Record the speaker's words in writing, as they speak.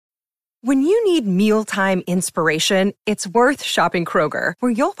When you need mealtime inspiration, it's worth shopping Kroger,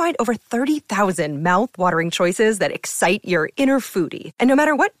 where you'll find over 30,000 mouth-watering choices that excite your inner foodie. And no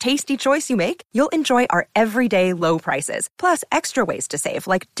matter what tasty choice you make, you'll enjoy our everyday low prices, plus extra ways to save,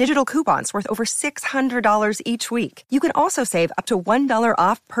 like digital coupons worth over $600 each week. You can also save up to $1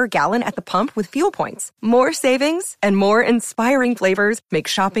 off per gallon at the pump with fuel points. More savings and more inspiring flavors make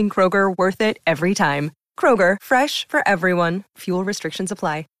shopping Kroger worth it every time. Kroger, fresh for everyone. Fuel restrictions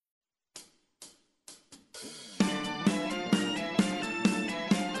apply.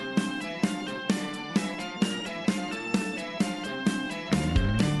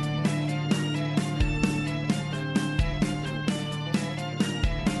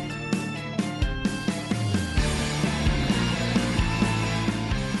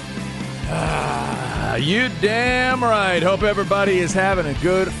 You damn right. Hope everybody is having a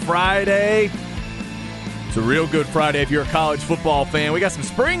good Friday. It's a real good Friday if you're a college football fan. We got some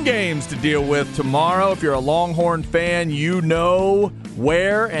spring games to deal with tomorrow. If you're a Longhorn fan, you know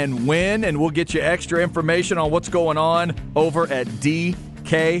where and when, and we'll get you extra information on what's going on over at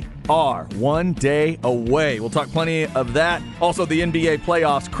DKR. 1 day away. We'll talk plenty of that. Also, the NBA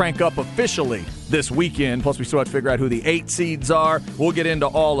playoffs crank up officially this weekend. Plus, we still have to figure out who the 8 seeds are. We'll get into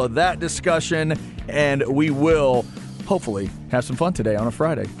all of that discussion, and we will hopefully have some fun today on a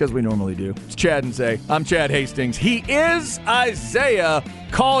Friday, because we normally do. It's Chad and Zay. I'm Chad Hastings. He is Isaiah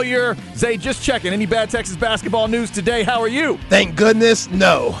Collier. Zay, just checking. Any bad Texas basketball news today? How are you? Thank goodness,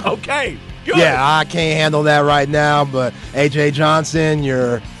 no. Okay, good. Yeah, I can't handle that right now, but A.J. Johnson,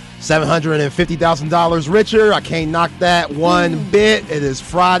 you're $750,000 richer. I can't knock that one bit. It is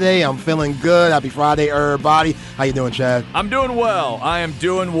Friday. I'm feeling good. Happy Friday, everybody. How you doing, Chad? I'm doing well. I am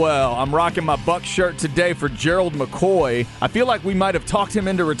doing well. I'm rocking my Buck shirt today for Gerald McCoy. I feel like we might have talked him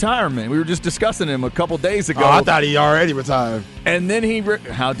into retirement. We were just discussing him a couple days ago. Oh, I thought he already retired. And then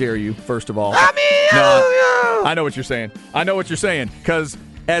how dare you, first of all. I know what you're saying. I know what you're saying, because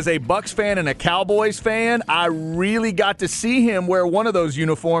as a Bucks fan and a Cowboys fan, I really got to see him wear one of those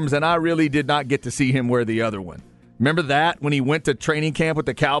uniforms, and I really did not get to see him wear the other one. Remember that when he went to training camp with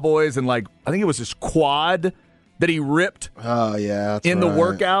the Cowboys, and I think it was his quad that he ripped in the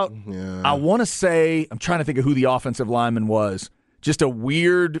workout? Yeah. I want to say, I'm trying to think of who the offensive lineman was. Just a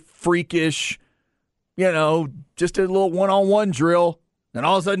weird, freakish, just a little one-on-one drill, and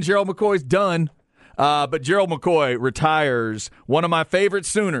all of a sudden Gerald McCoy's done. But Gerald McCoy retires, one of my favorite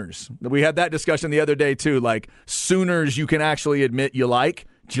Sooners. We had that discussion the other day, too, like Sooners you can actually admit you like.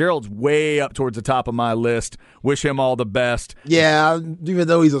 Gerald's way up towards the top of my list. Wish him all the best. Yeah, even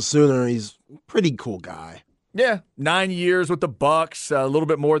though he's a Sooner, he's a pretty cool guy. Yeah, 9 years with the Bucks, a little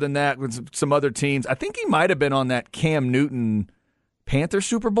bit more than that with some other teams. I think he might have been on that Cam Newton Panthers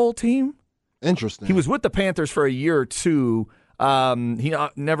Super Bowl team. Interesting. He was with the Panthers for a year or two. He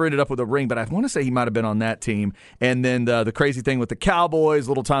never ended up with a ring, but I want to say he might have been on that team. And then the crazy thing with the Cowboys,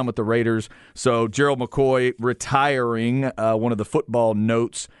 little time with the Raiders. So Gerald McCoy retiring, one of the football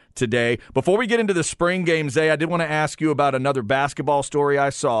notes today. Before we get into the spring game, Zay, I did want to ask you about another basketball story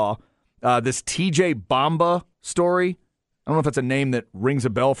I saw. This TJ Bamba story. I don't know if that's a name that rings a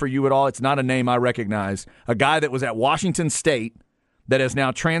bell for you at all. It's not a name I recognize. A guy that was at Washington State that has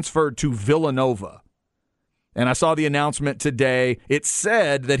now transferred to Villanova. And I saw the announcement today. It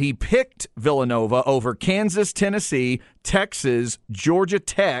said that he picked Villanova over Kansas, Tennessee, Texas, Georgia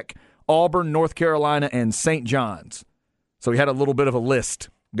Tech, Auburn, North Carolina, and St. John's. So he had a little bit of a list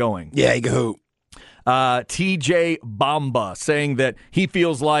going. Yeah, he can hoop. TJ Bamba saying that he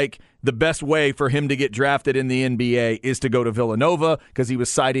feels like the best way for him to get drafted in the NBA is to go to Villanova, because he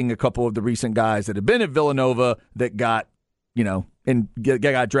was citing a couple of the recent guys that have been at Villanova that got, and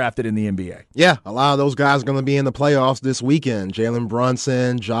got drafted in the NBA. Yeah, a lot of those guys are going to be in the playoffs this weekend. Jalen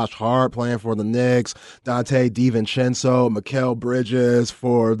Brunson, Josh Hart playing for the Knicks, Dante DiVincenzo, Mikal Bridges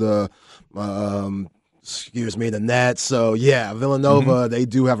for the Nets. So, yeah, Villanova, they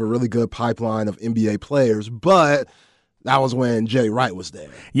do have a really good pipeline of NBA players, but that was when Jay Wright was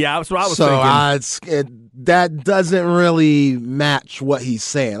there. Yeah, that's what I was thinking. So that doesn't really match what he's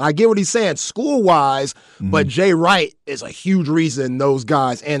saying. I get what he's saying school-wise, but Jay Wright is a huge reason those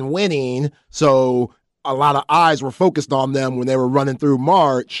guys end winning. So a lot of eyes were focused on them when they were running through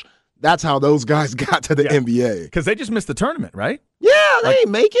March. That's how those guys got to the NBA. Because they just missed the tournament, right? Yeah, they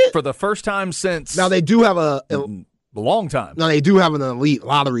didn't make it. For the first time since... Now, they do have a long time. Now, they do have an elite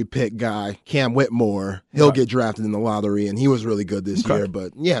lottery pick guy, Cam Whitmore. He'll get drafted in the lottery, and he was really good this year.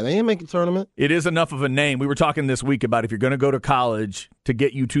 But, yeah, they didn't make the tournament. It is enough of a name. We were talking this week about if you're going to go to college to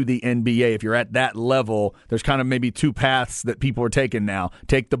get you to the NBA, if you're at that level, there's kind of maybe two paths that people are taking now.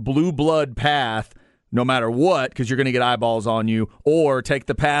 Take the blue blood path no matter what, because you're going to get eyeballs on you, or take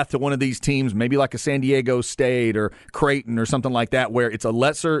the path to one of these teams, maybe like a San Diego State or Creighton or something like that, where it's a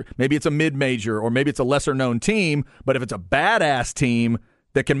lesser, maybe it's a mid-major, or maybe it's a lesser-known team, but if it's a badass team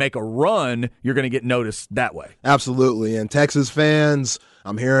that can make a run, you're going to get noticed that way. Absolutely. And Texas fans,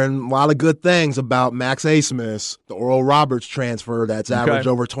 I'm hearing a lot of good things about Max Asmus, the Oral Roberts transfer that's averaged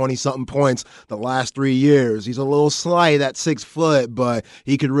over 20-something points the last 3 years. He's a little slight at 6 foot, but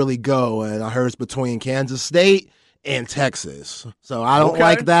he could really go. And I heard it's between Kansas State and Texas. So I don't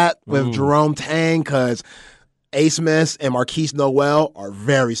like that with Jerome Tang, because Asmus and Marquise Noel are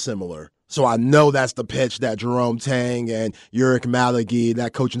very similar. So I know that's the pitch that Jerome Tang and Uric Malagi,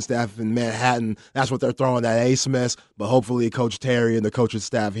 that coaching staff in Manhattan, that's what they're throwing at Asmus. But hopefully Coach Terry and the coaching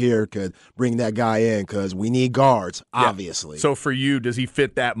staff here could bring that guy in, because we need guards, obviously. So for you, does he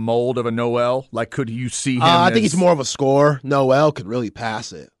fit that mold of a Noel? Like, could you see him I think he's more of a scorer. Noel could really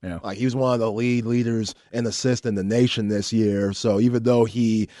pass it. Yeah. Like, he was one of the leaders in assists in the nation this year. So even though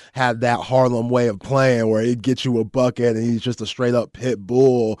he had that Harlem way of playing where he'd get you a bucket and he's just a straight-up pit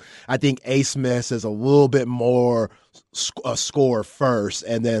bull, I think Asmus is a little bit more a score first,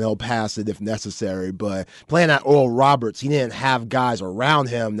 and then he'll pass it if necessary. But playing at Oral Roberts, he didn't have guys around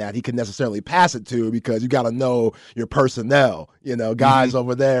him that he could necessarily pass it to, because you got to know your personnel. You know, guys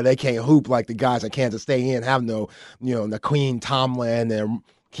over there, they can't hoop like the guys at Kansas State. He didn't have no, Naqueen Tomlin and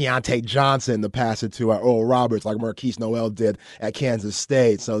Keontae Johnson to pass it to at Oral Roberts like Marquise Noel did at Kansas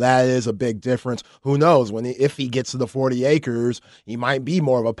State. So that is a big difference. Who knows? If he gets to the 40 acres, he might be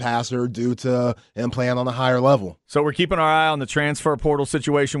more of a passer due to him playing on a higher level. So we're keeping our eye on the transfer portal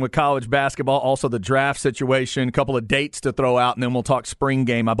situation with college basketball, also the draft situation, a couple of dates to throw out, and then we'll talk spring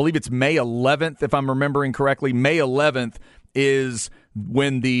game. I believe it's May 11th, if I'm remembering correctly. May 11th is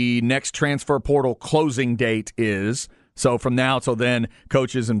when the next transfer portal closing date is. So from now till then,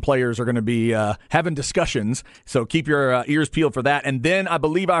 coaches and players are going to be having discussions. So keep your ears peeled for that. And then I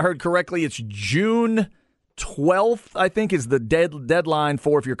believe I heard correctly, it's June 12th, I think, is the deadline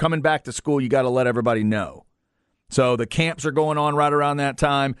for, if you're coming back to school, you got to let everybody know. So the camps are going on right around that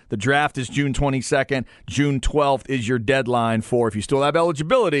time. The draft is June 22nd. June 12th is your deadline for, if you still have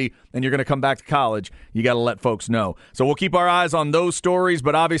eligibility and you're going to come back to college, you got to let folks know. So we'll keep our eyes on those stories,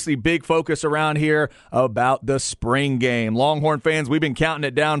 but obviously big focus around here about the spring game. Longhorn fans, we've been counting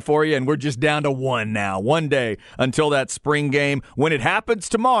it down for you, and we're just down to one now. One day until that spring game. When it happens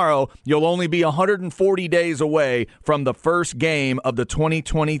tomorrow, you'll only be 140 days away from the first game of the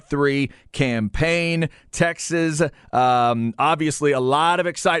 2023 campaign. Texas, obviously a lot of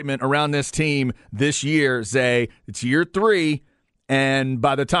excitement around this team this year, Zay. It's year 3, and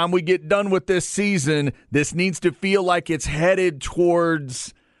by the time we get done with this season, this needs to feel like it's headed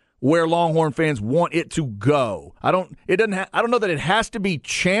towards where Longhorn fans want it to go. I don't know that it has to be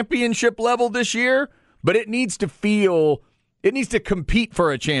championship level this year, but it needs to compete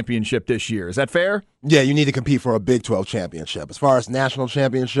for a championship this year. Is that fair? Yeah, you need to compete for a Big 12 championship. As far as national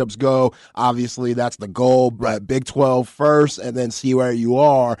championships go, obviously that's the goal, but Big 12 first and then see where you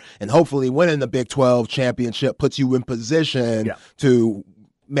are. And hopefully winning the Big 12 championship puts you in position to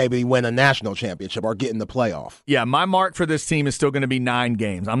maybe win a national championship or get in the playoff. Yeah, my mark for this team is still going to be 9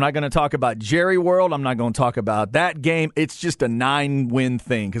 games. I'm not going to talk about Jerry World. I'm not going to talk about that game. It's just a 9-win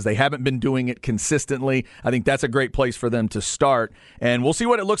thing because they haven't been doing it consistently. I think that's a great place for them to start. And we'll see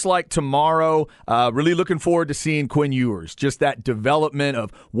what it looks like tomorrow. Really looking forward to seeing Quinn Ewers. Just that development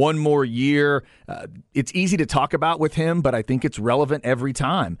of one more year. It's easy to talk about with him, but I think it's relevant every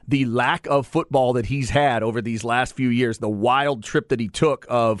time. The lack of football that he's had over these last few years, the wild trip that he took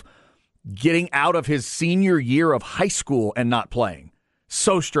of getting out of his senior year of high school and not playing.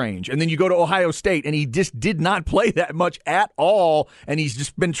 So strange. And then you go to Ohio State, and he just did not play that much at all, and he's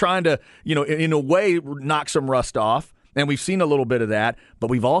just been trying to, in a way, knock some rust off, and we've seen a little bit of that. But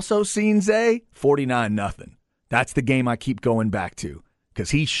we've also seen, Zay, 49-0. That's the game I keep going back to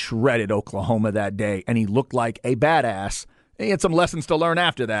because he shredded Oklahoma that day, and he looked like a badass. He had some lessons to learn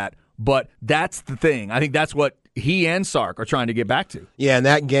after that, but that's the thing. I think that's what he and Sark are trying to get back to. Yeah, and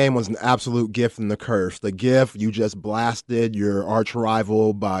that game was an absolute gift and the curse. The gift, you just blasted your arch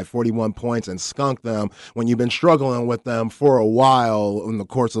rival by 41 points and skunked them when you've been struggling with them for a while in the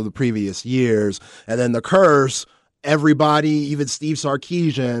course of the previous years. And then the curse, everybody, even Steve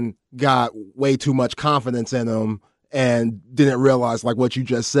Sarkisian, got way too much confidence in him and didn't realize, like what you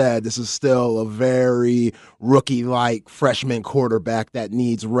just said, this is still a very rookie-like freshman quarterback that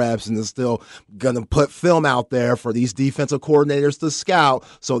needs reps and is still going to put film out there for these defensive coordinators to scout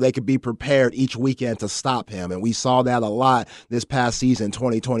so they could be prepared each weekend to stop him. And we saw that a lot this past season,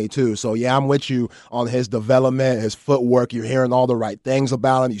 2022. So, yeah, I'm with you on his development, his footwork. You're hearing all the right things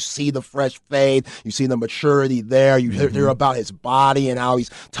about him. You see the fresh fade. You see the maturity there. You hear about his body and how he's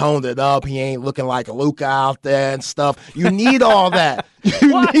toned it up. He ain't looking like Luka out there and stuff. You need all that.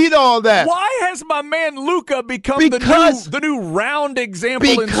 You need all that. Why has my man Luka become the new round example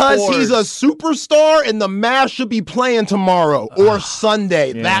in sports? Because he's a superstar and the Mavs should be playing tomorrow or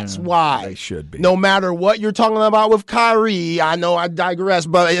Sunday. Yeah, that's why. They should be. No matter what you're talking about with Kyrie, I know I digress,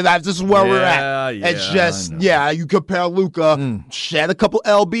 but this is where we're at. Yeah, it's just, you compare Luka, shed a couple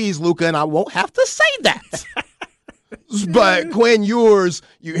LBs, Luka, and I won't have to say that. But Quinn Ewers,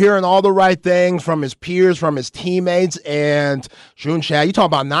 you're hearing all the right things from his peers, from his teammates, and Shun Chad, you talking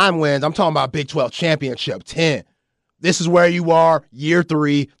about 9 wins. I'm talking about Big 12 championship 10. This is where you are, year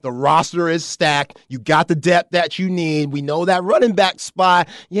 3. The roster is stacked. You got the depth that you need. We know that running back spot,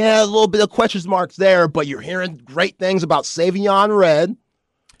 a little bit of question marks there, but you're hearing great things about Savion Red.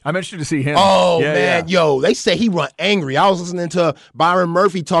 I'm interested to see him. Oh, man. Yo, they say he run angry. I was listening to Byron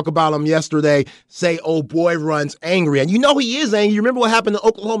Murphy talk about him yesterday, say, oh, boy runs angry. And you know he is angry. You remember what happened to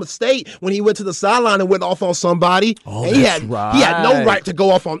Oklahoma State when he went to the sideline and went off on somebody? Oh, and right. He had no right to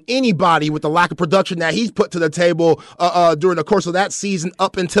go off on anybody with the lack of production that he's put to the table during the course of that season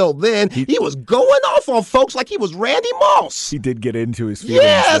up until then. He was going off on folks like he was Randy Moss. He did get into his feelings.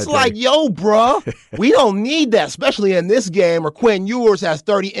 Yeah, it's like, yo, bruh, we don't need that, especially in this game where Quinn Ewers has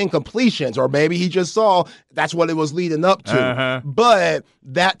 30 incompletions, or maybe he just saw that's what it was leading up to. But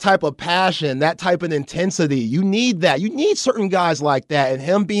that type of passion, that type of intensity, you need that. You need certain guys like that, and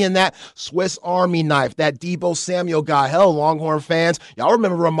him being that Swiss Army knife, that Deebo Samuel guy. Hell, Longhorn fans, y'all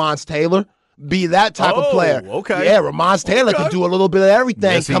remember Ramon Taylor? Be that type of player. Okay. Yeah, Ramon Taylor could do a little bit of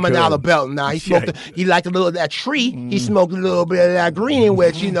everything coming out of Belton. Now, he liked a little of that tree. He smoked a little bit of that green,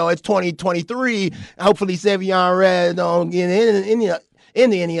 which, it's 2023. Hopefully, Savion Red don't get into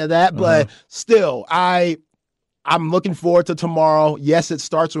any of that. But still, I'm looking forward to tomorrow. Yes, it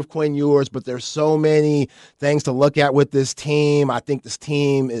starts with Quinn Ewers, but there's so many things to look at with this team. I think this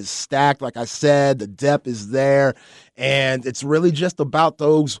team is stacked. Like I said, the depth is there, and it's really just about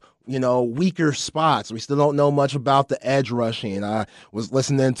those weaker spots. We still don't know much about the edge rushing. I was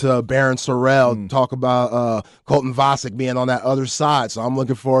listening to Baron Sorrell talk about Colton Vasek being on that other side, so I'm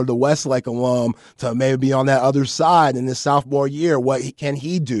looking forward to Westlake alum to maybe be on that other side in this sophomore year. What can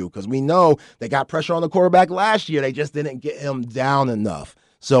he do? Because we know they got pressure on the quarterback last year. They just didn't get him down enough.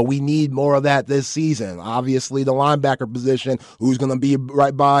 So we need more of that this season. Obviously, the linebacker position, who's going to be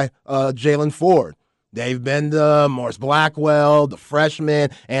right by Jalen Ford. Dave Benda, Morris Blackwell, the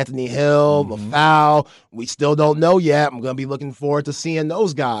freshman, Anthony Hill, LaFau. We still don't know yet. I'm going to be looking forward to seeing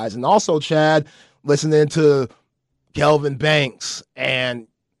those guys. And also, Chad, listening to Kelvin Banks and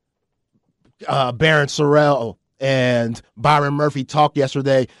Baron Sorrell and Byron Murphy talk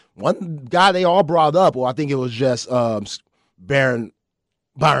yesterday. One guy they all brought up, well, I think it was just Byron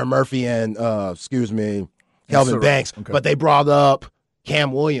Murphy and, Kelvin Banks. Okay. But they brought up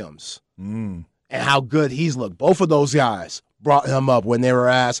Cam Williams. And how good he's looked. Both of those guys brought him up when they were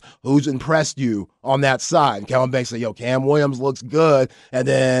asked, who's impressed you on that side? And Kelvin Banks said, Cam Williams looks good. And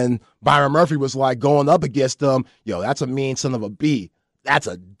then Byron Murphy was like going up against him, that's a mean son of a B. That's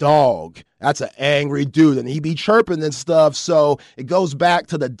a dog. That's an angry dude. And he be chirping and stuff. So it goes back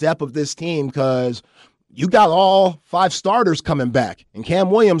to the depth of this team because you got all 5 starters coming back. And Cam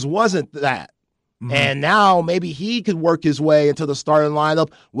Williams wasn't that. And now maybe he could work his way into the starting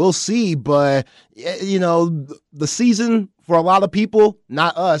lineup. We'll see. But, the season for a lot of people,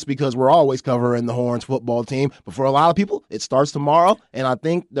 not us because we're always covering the Horns football team, but for a lot of people, it starts tomorrow. And I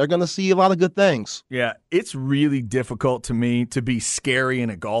think they're going to see a lot of good things. Yeah, it's really difficult to me to be scary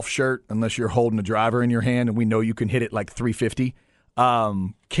in a golf shirt unless you're holding a driver in your hand and we know you can hit it like 350.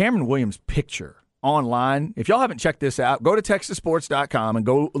 Cameron Williams' picture online, if y'all haven't checked this out, go to texassports.com and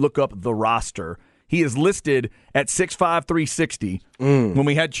go look up the roster. He is listed at 6'5", 360. When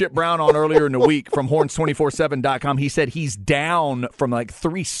we had Chip Brown on earlier in the week from horns247.com, he said he's down from like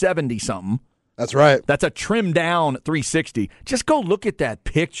 370-something. That's right. That's a trimmed down 360. Just go look at that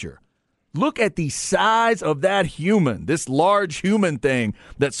picture. Look at the size of that human, this large human thing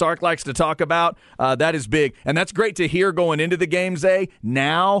that Sark likes to talk about. That is big. And that's great to hear going into the game, Zay.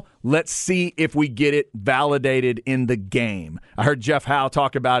 Now, let's see if we get it validated in the game. I heard Jeff Howe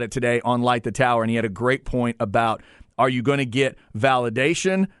talk about it today on Light the Tower, and he had a great point about, are you going to get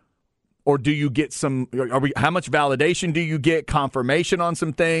validation Or do you get how much validation do you get, confirmation on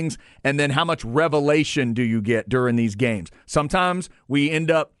some things, and then how much revelation do you get during these games? Sometimes we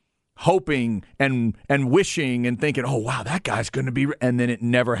end up hoping and wishing and thinking, oh, wow, that guy's going to be – and then it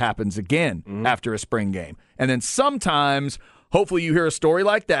never happens again after a spring game. And then sometimes hopefully you hear a story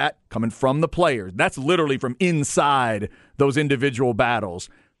like that coming from the players. That's literally from inside those individual battles.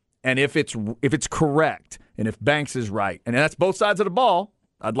 And if it's correct and if Banks is right, and that's both sides of the ball –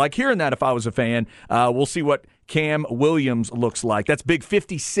 I'd like hearing that if I was a fan. We'll see what Cam Williams looks like. That's Big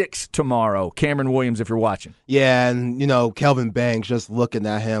 56 tomorrow. Cameron Williams, if you're watching. Yeah, and, Kelvin Banks, just looking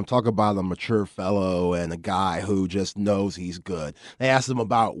at him, talk about a mature fellow and a guy who just knows he's good. They asked him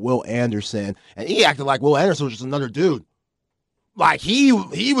about Will Anderson, and he acted like Will Anderson was just another dude. Like, he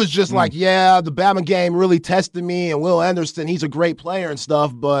was just like, yeah, the Bama game really tested me, and Will Anderson, he's a great player and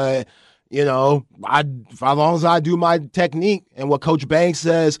stuff, but – as long as I do my technique and what Coach Banks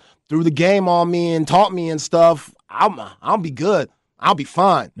says threw the game on me and taught me and stuff, I'll be good. I'll be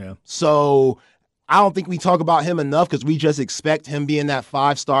fine. Yeah. So I don't think we talk about him enough because we just expect him being that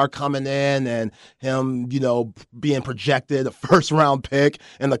 5-star coming in and him, being projected a first-round pick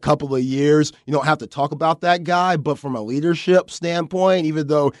in a couple of years. You don't have to talk about that guy, but from a leadership standpoint, even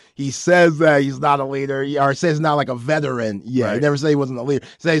though he says that he's not a leader or says he's not like a veteran yet, right. He never said he wasn't a leader.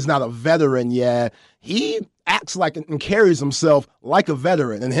 He said he's not a veteran yet. He acts like and carries himself like a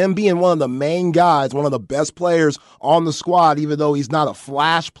veteran. And him being one of the main guys, one of the best players on the squad, even though he's not a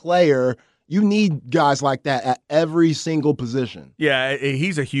flash player, you need guys like that at every single position. Yeah,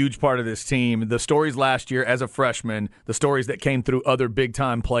 he's a huge part of this team. The stories last year as a freshman, the stories that came through other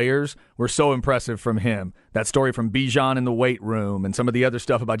big-time players were so impressive from him. That story from Bijan in the weight room and some of the other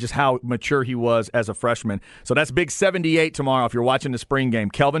stuff about just how mature he was as a freshman. So that's Big 78 tomorrow if you're watching the spring game.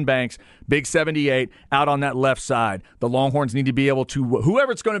 Kelvin Banks, Big 78, out on that left side. The Longhorns need to be able to,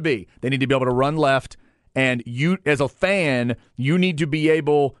 whoever it's going to be, they need to be able to run left. And you, as a fan, you need to be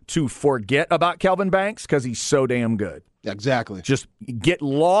able to forget about Kelvin Banks because he's so damn good. Exactly. Just get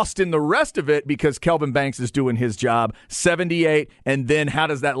lost in the rest of it because Kelvin Banks is doing his job. 78, and then how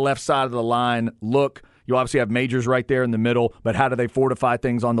does that left side of the line look? You obviously have Majors right there in the middle, but how do they fortify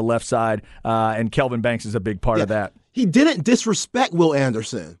things on the left side? And Kelvin Banks is a big part of that. He didn't disrespect Will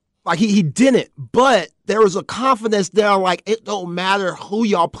Anderson. Like, he didn't, but there was a confidence there, like, it don't matter who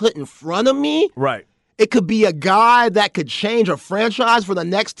y'all put in front of me. Right. It could be a guy that could change a franchise for the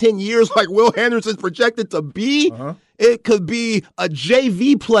next 10 years like Will Anderson's projected to be. Uh-huh. It could be a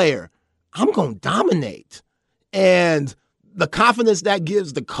JV player. I'm going to dominate. And the confidence that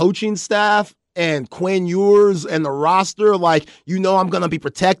gives the coaching staff and Quinn Ewers and the roster, like, I'm going to be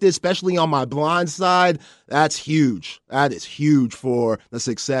protected, especially on my blind side. That's huge. That is huge for the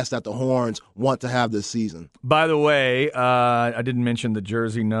success that the Horns want to have this season. By the way, I didn't mention the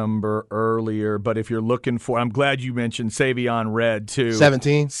jersey number earlier, but if you're looking for, I'm glad you mentioned Savion Red, too.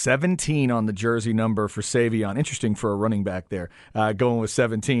 17? 17 on the jersey number for Savion. Interesting for a running back there, going with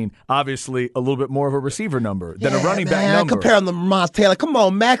 17. Obviously, a little bit more of a receiver number than a running back number. Compare him to Miles Taylor. Come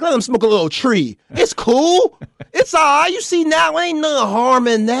on, Mac. Let him smoke a little tree. It's cool. It's all right. You see now, ain't no harm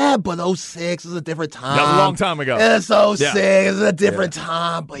in that, but 06 is a different time. That was a long time ago. It's 06. It's a different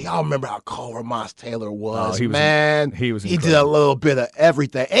time. But y'all remember how cold Miles Taylor was, man. He was He incredible. did a little bit of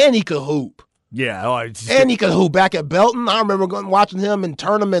everything. And he could hoop. Yeah. And he could hoop back at Belton. I remember watching him in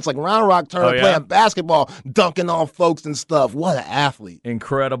tournaments like Round Rock tournament, playing basketball, dunking on folks and stuff. What an athlete.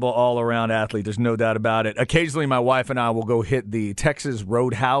 Incredible all-around athlete. There's no doubt about it. Occasionally my wife and I will go hit the Texas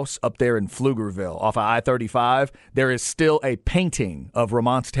Roadhouse up there in Pflugerville off of I-35. There is still a painting of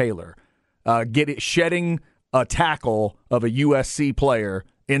Ramon Taylor shedding a tackle of a USC player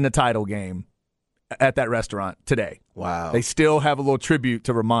in the title game at that restaurant today. Wow. They still have a little tribute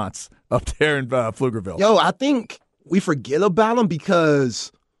to Ramont's up there in Pflugerville. Yo, I think we forget about him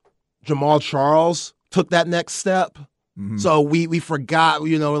because Jamal Charles took that next step. Mm-hmm. So we forgot,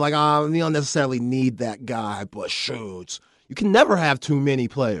 we don't necessarily need that guy, but shoot, you can never have too many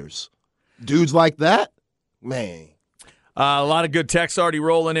players. Dudes like that, man. A lot of good texts already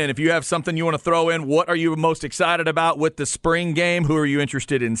rolling in. If you have something you want to throw in, what are you most excited about with the spring game? Who are you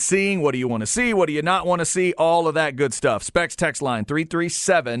interested in seeing? What do you want to see? What do you not want to see? All of that good stuff. Specs text line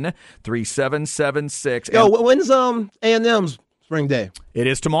 337-3776. Yo, when's A&M's spring day? It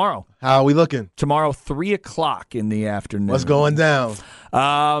is tomorrow. How are we looking? Tomorrow, 3 o'clock in the afternoon. What's going down?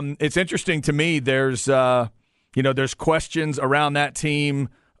 It's interesting to me. There's questions around that team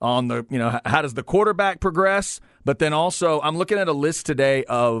on the, how does the quarterback progress? But then also, I'm looking at a list today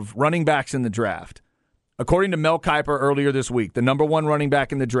of running backs in the draft. According to Mel Kiper earlier this week, the number one running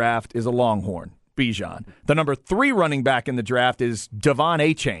back in the draft is a Longhorn. Bijan. The number 3 running back in the draft is Devon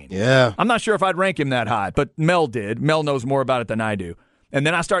Achane. Yeah. I'm not sure if I'd rank him that high, but Mel did. Mel knows more about it than I do. And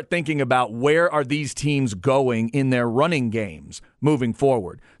then I start thinking about where are these teams going in their running games moving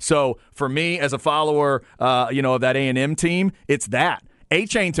forward. So for me, as a follower, of that A&M team, it's that.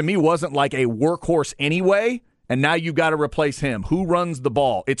 Achane to me wasn't like a workhorse anyway, and now you've got to replace him. Who runs the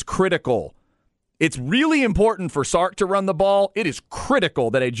ball? It's critical. It's really important for Sark to run the ball. It is critical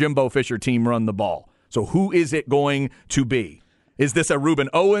that a Jimbo Fisher team run the ball. So who is it going to be? Is this a Reuben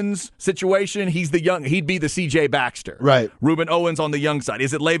Owens situation? He'd be the C.J. Baxter. Right. Reuben Owens on the young side.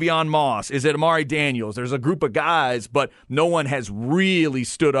 Is it Le'Veon Moss? Is it Amari Daniels? There's a group of guys, but no one has really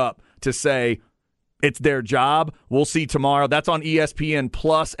stood up to say it's their job. We'll see tomorrow. That's on ESPN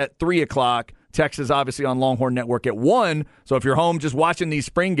Plus at 3 o'clock. Texas, obviously, on Longhorn Network at 1. So if you're home just watching these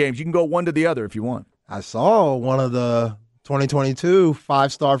spring games, you can go one to the other if you want. I saw one of the 2022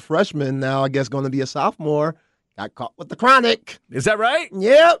 five-star freshmen, now I guess going to be a sophomore, got caught with the chronic. Is that right?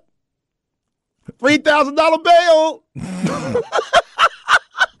 Yep. $3,000 bail.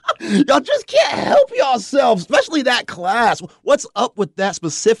 Y'all just can't help yourselves, especially that class. What's up with that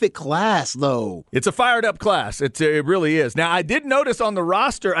specific class, though? It's a fired-up class. It really is. Now, I did notice on the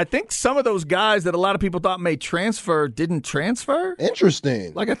roster, I think some of those guys that a lot of people thought may transfer didn't transfer.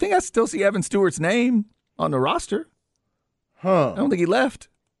 Interesting. Like, I think I still see Evan Stewart's name on the roster. Huh. I don't think he left.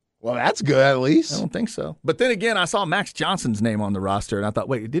 Well, that's good, at least. I don't think so. But then again, I saw Max Johnson's name on the roster, and I thought,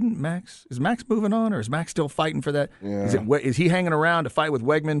 wait, is Max moving on, or is Max still fighting for that? Yeah. Is he hanging around to fight with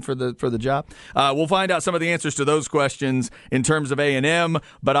Wegman for the job? We'll find out some of the answers to those questions in terms of A&M,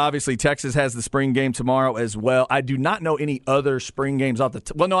 but obviously Texas has the spring game tomorrow as well. I do not know any other spring games off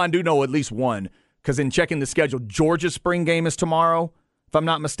the well, no, I do know at least one, because in checking the schedule, Georgia's spring game is tomorrow, if I'm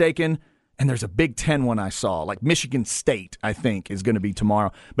not mistaken. And there's a Big Ten one I saw, like Michigan State, I think, is going to be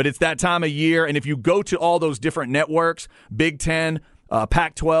tomorrow. But it's that time of year, and if you go to all those different networks, Big Ten,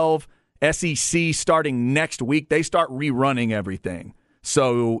 Pac-12, SEC, starting next week, they start rerunning everything.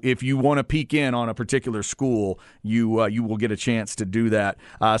 So if you want to peek in on a particular school, you will get a chance to do that.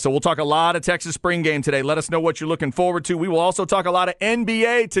 So we'll talk a lot of Texas spring game today. Let us know what you're looking forward to. We will also talk a lot of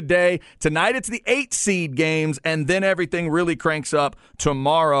NBA today. Tonight it's the 8 seed games, and then everything really cranks up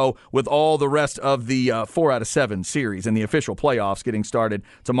tomorrow with all the rest of the 4 out of 7 series and the official playoffs getting started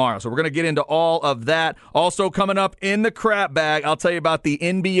tomorrow. So we're going to get into all of that. Also coming up in the crap bag, I'll tell you about the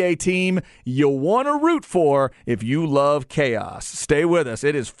NBA team you'll want to root for if you love chaos. Stay with us.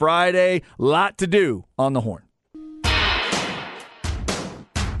 It is Friday. Lot to do on the Horn.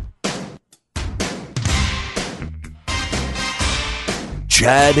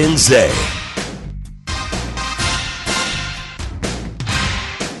 Chad and Zay.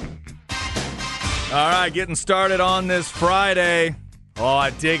 All right, getting started on this Friday. Oh, I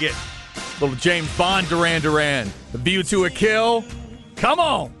dig it. Little James Bond Duran Duran. The View to a Kill. Come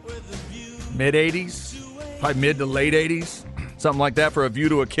on. Mid-'80s. Probably mid to late 80s. Something like that for A View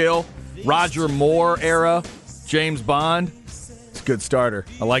to a Kill. Roger Moore era. James Bond. It's a good starter.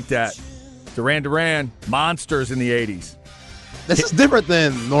 I like that. Duran Duran. Monsters in the 80s. This is different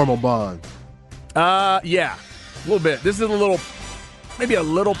than normal Bond. Yeah. A little bit. This is maybe a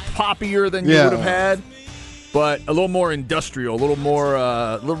little poppier than you would have had, but a little more industrial, a little more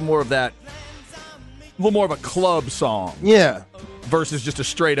of that, a little more of a club song. Yeah. Versus just a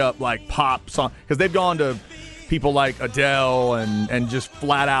straight up like pop song, because they've gone to people like Adele and just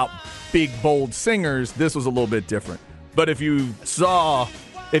flat out big bold singers. This was a little bit different. But if you saw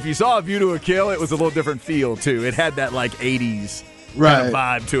A View to a Kill, it was a little different feel too. It had that like 80s kind of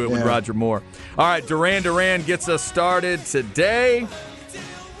vibe to it with Roger Moore. All right, Duran Duran gets us started today.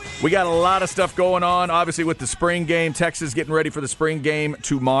 We got a lot of stuff going on, obviously, with the spring game. Texas getting ready for the spring game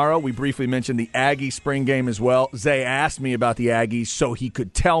tomorrow. We briefly mentioned the Aggie spring game as well. Zay asked me about the Aggies so he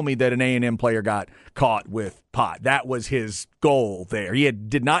could tell me that an A&M player got caught with pot. That was his goal there. He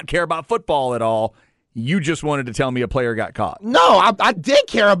did not care about football at all. You just wanted to tell me a player got caught. No, I did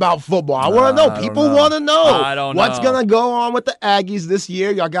care about football. I want to know. People want to know. I don't what's know. going to go on with the Aggies this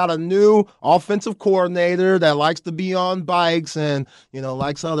year. Y'all got a new offensive coordinator that likes to be on bikes and,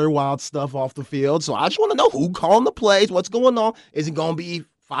 likes other wild stuff off the field. So I just want to know who calling the plays, what's going on. Is it going to be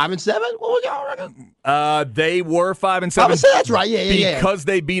 5-7? What was y'all reckon? They were 5-7. 5-7, that's right. Yeah. Because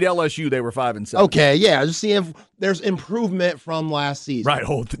they beat LSU, they were 5-7. Okay, yeah. Just seeing if there's improvement from last season. Right.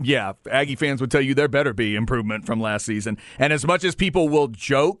 Yeah. Aggie fans would tell you there better be improvement from last season. And as much as people will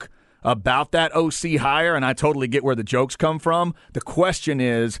joke about that OC hire, and I totally get where the jokes come from, the question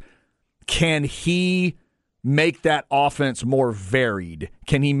is, can he make that offense more varied?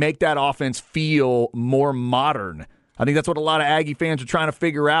 Can he make that offense feel more modern? I think that's what a lot of Aggie fans are trying to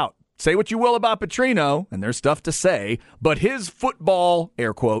figure out. say what you will about Petrino, and there's stuff to say, but his football,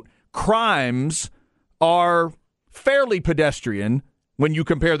 air quote, crimes are fairly pedestrian when you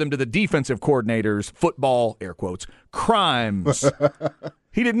compare them to the defensive coordinator's football, air quotes, crimes.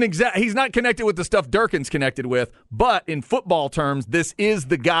 He's not connected with the stuff Durkin's connected with, but in football terms, this is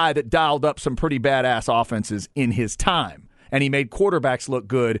the guy that dialed up some pretty badass offenses in his time, and he made quarterbacks look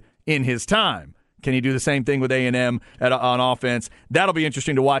good in his time. Can he do the same thing with A&M on offense? That'll be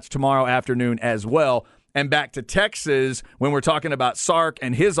interesting to watch tomorrow afternoon as well. And back to Texas, when we're talking about Sark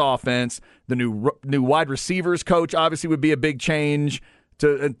and his offense, the new wide receivers coach obviously would be a big change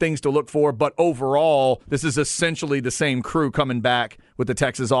and things to look for. But overall, this is essentially the same crew coming back with the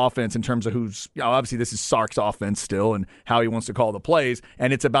Texas offense in terms of obviously this is Sark's offense still and how he wants to call the plays.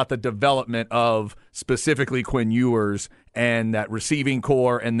 And it's about the development of specifically Quinn Ewers and that receiving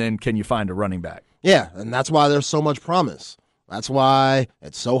core, and then can you find a running back? Yeah, and that's why there's so much promise. That's why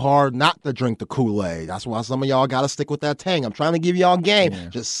it's so hard not to drink the Kool-Aid. That's why some of y'all got to stick with that Tang. I'm trying to give y'all game. Yeah.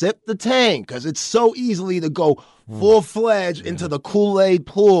 Just sip the Tang because it's so easily to go full-fledged into the Kool-Aid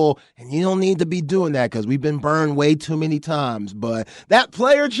pool, and you don't need to be doing that because we've been burned way too many times. But that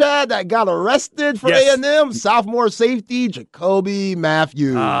player, Chad, that got arrested for A&M, sophomore safety, Jacoby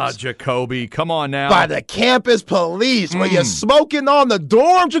Matthews. Jacoby, come on now. By the campus police. Were you smoking on the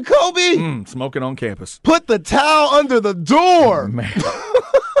dorm, Jacoby? Smoking on campus. Put the towel under the door. Man.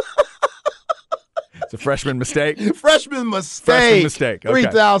 It's a freshman mistake? Freshman mistake. Okay.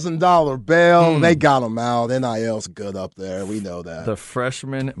 $3,000 bail. They got him out. NIL's good up there. We know that. The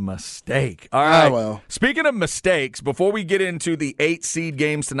freshman mistake. All right. Well. Speaking of mistakes, before we get into the 8 seed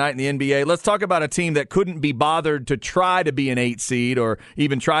games tonight in the NBA, let's talk about a team that couldn't be bothered to try to be an 8 seed or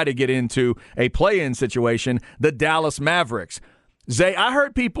even try to get into a play-in situation, the Dallas Mavericks. Zay, I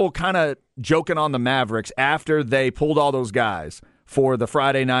heard people kind of joking on the Mavericks after they pulled all those guys for the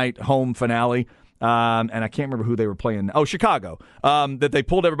Friday night home finale. And I can't remember who they were playing. Oh, Chicago. That they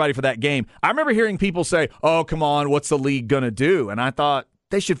pulled everybody for that game. I remember hearing people say, oh, come on, what's the league going to do? And I thought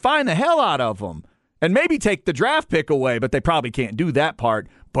they should find the hell out of them and maybe take the draft pick away, but they probably can't do that part.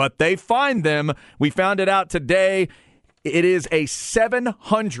 But they find them. We found it out today. It is a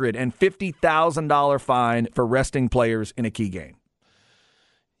 $750,000 fine for resting players in a key game.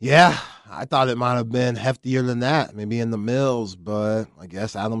 Yeah, I thought it might have been heftier than that, maybe in the mills, but I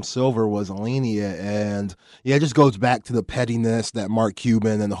guess Adam Silver was lenient. And, yeah, it just goes back to the pettiness that Mark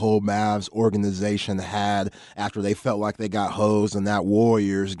Cuban and the whole Mavs organization had after they felt like they got hosed in that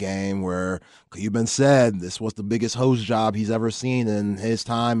Warriors game where Cuban said this was the biggest hose job he's ever seen in his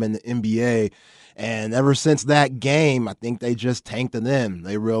time in the NBA. And ever since that game, I think they just tanked it in.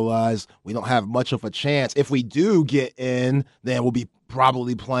 They realized we don't have much of a chance. If we do get in, then we'll be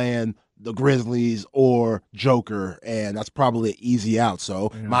probably playing the Grizzlies or Joker, and that's probably an easy out.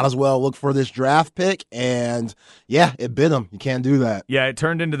 So might as well look for this draft pick, and yeah, it bit them. You can't do that. Yeah, it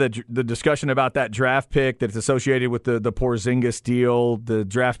turned into the discussion about that draft pick that's associated with the Porzingis deal, the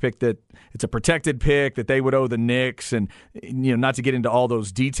draft pick that it's a protected pick that they would owe the Knicks, and not to get into all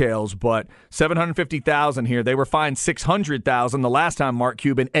those details, but $750,000 here. They were fined $600,000 the last time Mark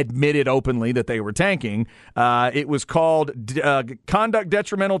Cuban admitted openly that they were tanking. It was called conduct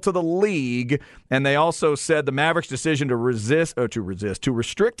detrimental to the league. And they also said the Mavericks' decision to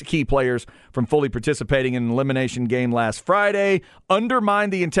restrict key players from fully participating in an elimination game last Friday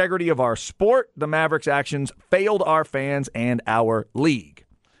undermined the integrity of our sport. The Mavericks' actions failed our fans and our league.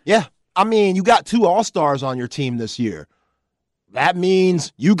 Yeah, I mean, you got 2 All-Stars on your team this year. That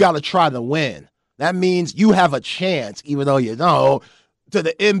means you got to try to win. That means you have a chance, even though to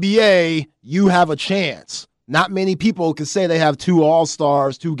the NBA, you have a chance. Not many people can say they have 2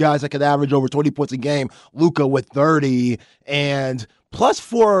 All-Stars, 2 guys that could average over 20 points a game, Luka with 30, and plus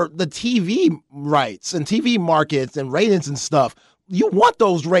for the TV rights and TV markets and ratings and stuff, you want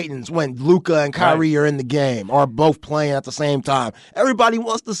those ratings when Luka and Kyrie are in the game or both playing at the same time. Everybody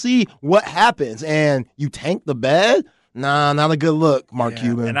wants to see what happens, and you tank the bed? Nah, not a good look, Mark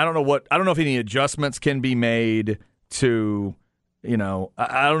Cuban. And I don't know if any adjustments can be made to – I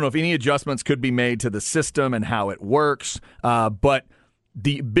don't know if any adjustments could be made to the system and how it works, but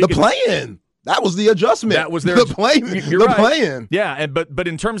the play-in, that was the adjustment. That was their play-in. Yeah, but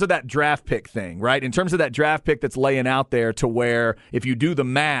in terms of that draft pick thing, right? In terms of that draft pick that's laying out there to where if you do the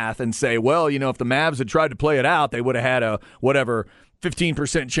math and say, well, if the Mavs had tried to play it out, they would have had a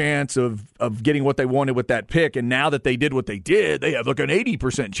 15% chance of getting what they wanted with that pick, and now that they did what they did, they have an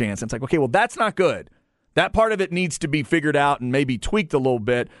 80% chance. And it's like, okay, well, that's not good. That part of it needs to be figured out and maybe tweaked a little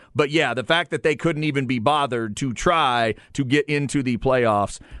bit. But, yeah, the fact that they couldn't even be bothered to try to get into the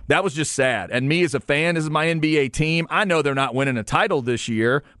playoffs, that was just sad. And me as a fan, this is my NBA team. I know they're not winning a title this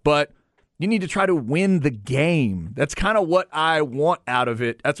year, but you need to try to win the game. That's kind of what I want out of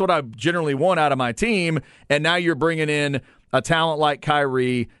it. That's what I generally want out of my team. And now you're bringing in a talent like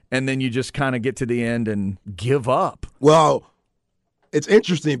Kyrie, and then you just kind of get to the end and give up. Well, it's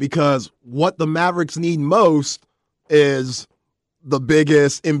interesting because what the Mavericks need most is the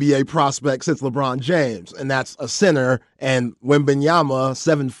biggest NBA prospect since LeBron James, and that's a center. And Wembanyama,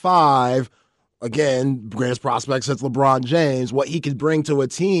 7'5", again, greatest prospect since LeBron James, what he could bring to a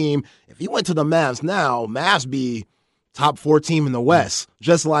team. If he went to the Mavs now, Mavs be top 4 team in the West,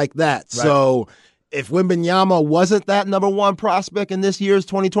 just like that. Right. So if Wembanyama wasn't that number 1 prospect in this year's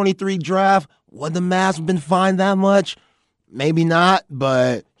 2023 draft, would the Mavs have been fined that much? Maybe not,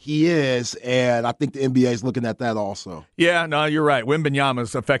 but he is, and I think the NBA is looking at that also. Yeah, no, you're right.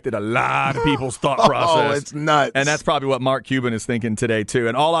 Wembanyama's affected a lot of people's thought process. Oh, it's nuts. And that's probably what Mark Cuban is thinking today, too.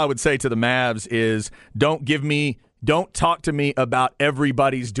 And all I would say to the Mavs is don't talk to me about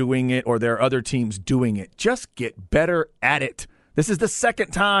everybody's doing it or there are other teams doing it. Just get better at it. This is the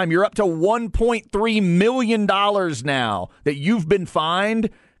second time. You're up to $1.3 million now that you've been fined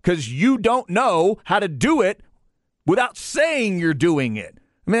because you don't know how to do it without saying you're doing it.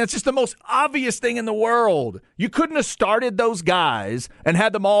 I mean, it's just the most obvious thing in the world. You couldn't have started those guys and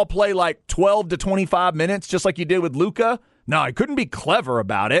had them all play like 12 to 25 minutes just like you did with Luka. No, I couldn't be clever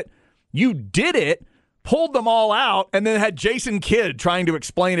about it. You did it, pulled them all out, and then had Jason Kidd trying to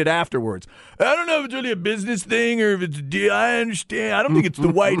explain it afterwards. I don't know if it's really a business thing or if it's a deal. I understand. I don't think it's the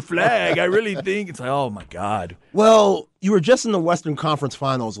white flag. I really think it's like, oh, my God. Well, you were just in the Western Conference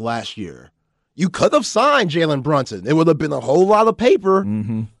Finals last year. You could have signed Jalen Brunson. It would have been a whole lot of paper.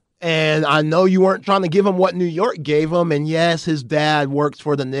 Mm-hmm. And I know you weren't trying to give him what New York gave him. And yes, his dad works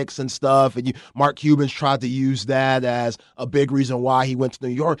for the Knicks and stuff. And Mark Cuban's tried to use that as a big reason why he went to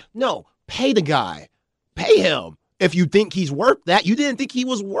New York. No, pay the guy. Pay him. If you think he's worth that, you didn't think he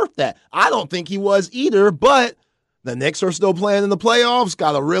was worth that. I don't think he was either, but the Knicks are still playing in the playoffs,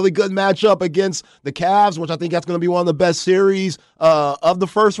 got a really good matchup against the Cavs, which I think that's going to be one of the best series of the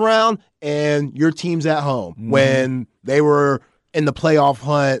first round, and your team's at home. Mm-hmm. When they were in the playoff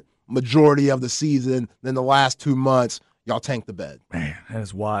hunt majority of the season, then the last 2 months, y'all tanked the bed. Man, that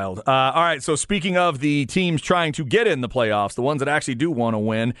is wild. All right, so speaking of the teams trying to get in the playoffs, the ones that actually do want to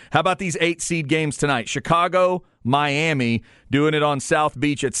win, how about these 8-seed games tonight? Chicago, Miami, doing it on South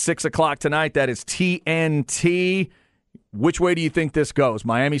Beach at 6 o'clock tonight. That is TNT. Which way do you think this goes?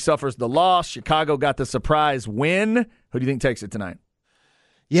 Miami suffers the loss. Chicago got the surprise win. Who do you think takes it tonight?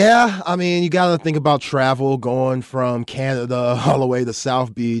 Yeah, I mean, you got to think about travel going from Canada all the way to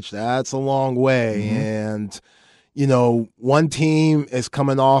South Beach. That's a long way. Mm-hmm. And, you know, one team is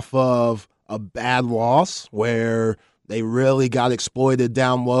coming off of a bad loss where they really got exploited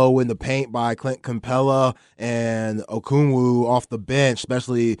down low in the paint by Clint Capella and Okungwu off the bench,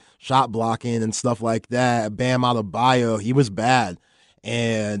 especially shot blocking and stuff like that. Bam Adebayo, he was bad.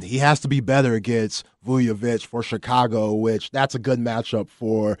 And he has to be better against Vujovic for Chicago, which that's a good matchup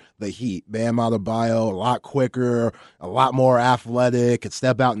for the Heat. Bam Adebayo, a lot quicker, a lot more athletic, could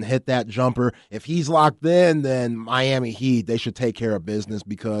step out and hit that jumper. If he's locked in, then Miami Heat, they should take care of business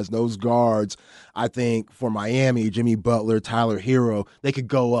because those guards, I think, for Miami, Jimmy Butler, Tyler Hero, they could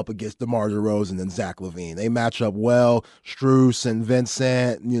go up against DeMar DeRozan and Zach LaVine. They match up well. Strus and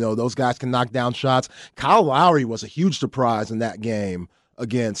Vincent, you know, those guys can knock down shots. Kyle Lowry was a huge surprise in that game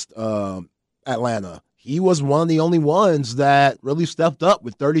against Atlanta. He was one of the only ones that really stepped up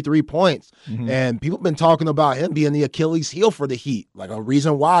with 33 points. Mm-hmm. And people have been talking about him being the Achilles heel for the Heat. Like a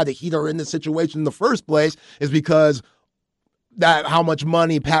reason why the Heat are in this situation in the first place is because that how much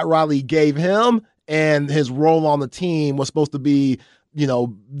money Pat Riley gave him and his role on the team was supposed to be, you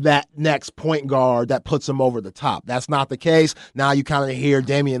know, that next point guard that puts him over the top. That's not the case. Now you kind of hear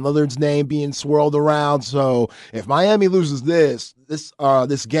Damian Lillard's name being swirled around. So if Miami loses this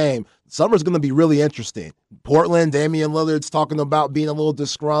game, summer's going to be really interesting. Portland, Damian Lillard's talking about being a little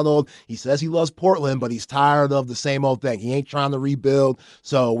disgruntled. He says he loves Portland, but he's tired of the same old thing. He ain't trying to rebuild.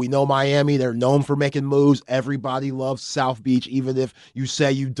 So we know Miami, they're known for making moves. Everybody loves South Beach, even if you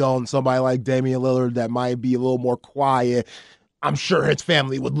say you don't. Somebody like Damian Lillard that might be a little more quiet, I'm sure his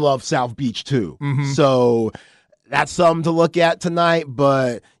family would love South Beach too. Mm-hmm. So that's something to look at tonight.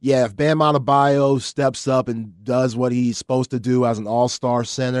 But, yeah, if Bam Adebayo steps up and does what he's supposed to do as an all-star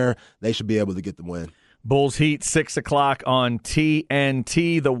center, they should be able to get the win. Bulls Heat, 6 o'clock on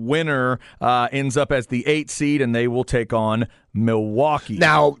TNT. The winner ends up as the 8 seed, and they will take on Milwaukee.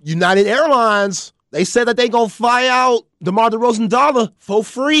 Now, United Airlines They said that they going to fly out DeMar DeRozan dollar for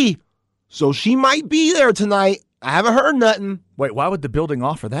free. So she might be there tonight. I haven't heard nothing. Wait, why would the building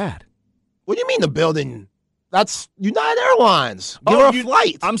offer that? What do you mean the building? That's United Airlines. Give her a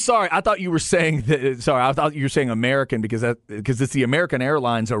flight. I'm sorry. I thought you were saying that. Sorry, I thought you were saying American because it's the American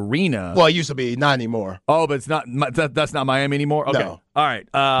Airlines arena. Well, it used to be, not anymore. Oh, but it's not. That's not Miami anymore. Okay. No. All right.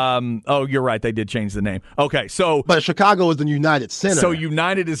 Oh, you're right. They did change the name. Okay. So, but Chicago is the United Center. So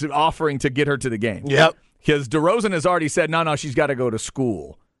United is offering to get her to the game. Yep. Because DeRozan has already said no. She's got to go to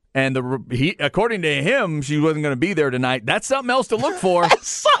school. And according to him, she wasn't going to be there tonight. That's something else to look for. That's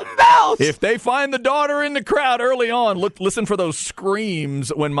something else. If they find the daughter in the crowd early on, listen for those screams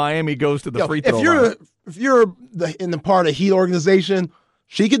when Miami goes to the free throw line. If you're in the part of Heat organization,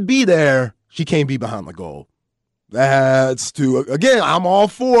 she could be there. She can't be behind the goal. That's again, I'm all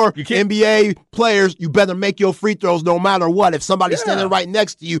for NBA players. You better make your free throws no matter what. If somebody's standing right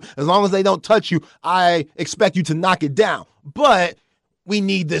next to you, as long as they don't touch you, I expect you to knock it down. But we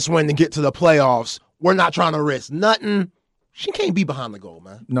need this win to get to the playoffs. We're not trying to risk nothing. She can't be behind the goal,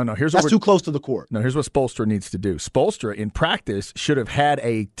 man. No. That's too close to the court. No, here's what Spoelstra needs to do. Spoelstra, in practice, should have had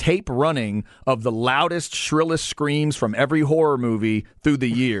a tape running of the loudest, shrillest screams from every horror movie through the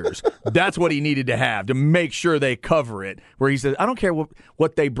years. That's what he needed to have to make sure they cover it. Where he says, I don't care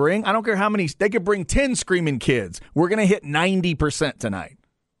what they bring. I don't care how many. They could bring 10 screaming kids. We're going to hit 90% tonight.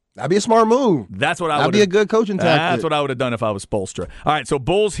 That'd be a smart move. That's what I would. That'd be a good coaching tactic. That's what I would have done if I was Spoelstra. All right, so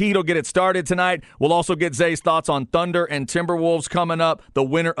Bulls Heat will get it started tonight. We'll also get Zay's thoughts on Thunder and Timberwolves coming up. The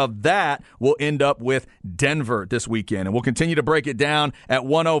winner of that will end up with Denver this weekend, and we'll continue to break it down at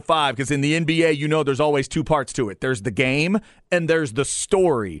 105 because in the NBA, you know, there's always two parts to it. There's the game and there's the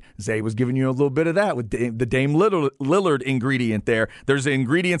story. Zay was giving you a little bit of that with the Dame Lillard ingredient there. There's the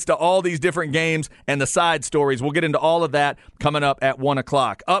ingredients to all these different games and the side stories. We'll get into all of that coming up at 1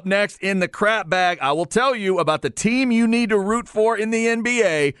 o'clock. Up next in the crap bag, I will tell you about the team you need to root for in the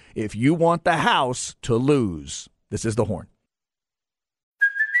NBA if you want the house to lose. This is The Horn.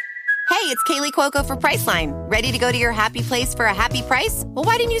 Hey, it's Kaylee Cuoco for Priceline. Ready to go to your happy place for a happy price? Well,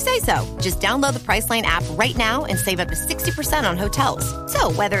 why didn't you say so? Just download the Priceline app right now and save up to 60% on hotels.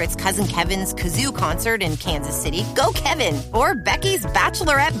 So whether it's Cousin Kevin's Kazoo Concert in Kansas City, go Kevin, or Becky's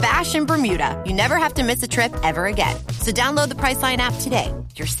Bachelorette Bash in Bermuda, you never have to miss a trip ever again. So download the Priceline app today.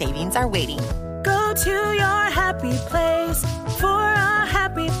 Your savings are waiting. Go to your happy place for a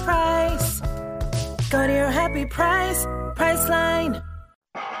happy price. Go to your happy price, Priceline.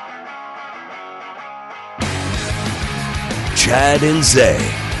 Chad and Zay.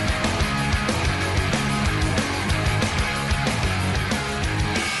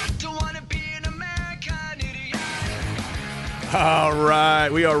 All right,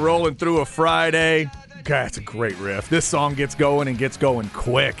 we are rolling through a Friday. God, it's a great riff. This song gets going and gets going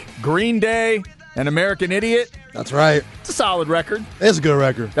quick. Green Day, An American Idiot. That's right. It's a solid record. It's a good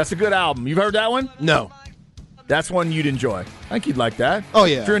record. That's a good album. You've heard that one? No. That's one you'd enjoy. I think you'd like that. Oh,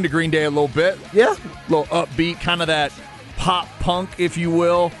 yeah. If you're into Green Day a little bit. Yeah. A little upbeat, kind of that pop punk, if you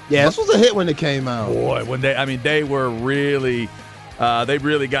will. Yeah, this was a hit when it came out. Boy, they were really, they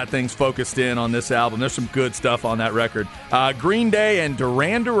really got things focused in on this album. There's some good stuff on that record. Green Day and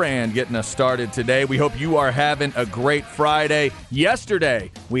Duran Duran getting us started today. We hope you are having a great Friday.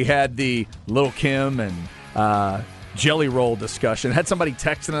 Yesterday, we had the Lil' Kim and Jelly Roll discussion. Had somebody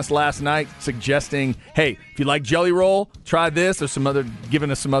texting us last night suggesting, hey, if you like Jelly Roll, try this. There's some other,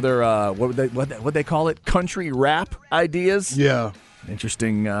 giving us some other, what would they call it? Country rap ideas. Yeah.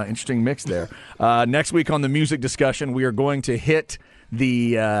 Interesting mix there. Next week on the music discussion, we are going to hit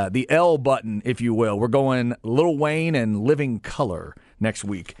the L button, if you will. We're going Lil Wayne and Living Color next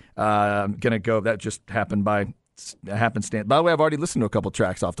week. Gonna go. That just happened by happenstance. By the way, I've already listened to a couple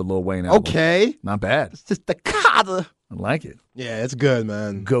tracks off the Lil Wayne album. Okay, not bad. It's just the Carter. I like it. Yeah, it's good,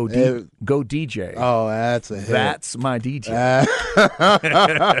 man. Go DJ. Oh, that's a hit. That's my DJ.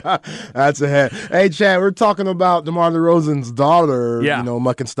 That's a hit. Hey, Chad, we're talking about DeMar DeRozan's daughter,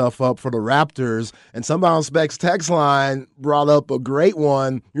 mucking stuff up for the Raptors. And somebody on Specs text line brought up a great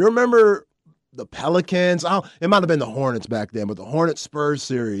one. You remember the Pelicans? It might have been the Hornets back then, but the Hornets-Spurs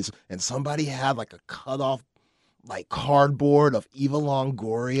series. And somebody had like a cutoff cardboard of Eva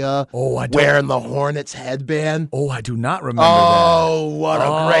Longoria wearing the Hornets headband. Oh, I do not remember that. Oh, what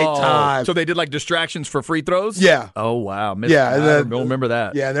a great time. So they did distractions for free throws? Yeah. Oh, wow. Yeah. I don't remember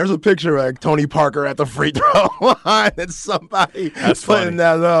that. Yeah, and there's a picture of Tony Parker at the free throw line and somebody putting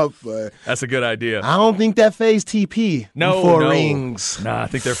that up. But that's a good idea. I don't think that phased TP. No. Rings. Nah, I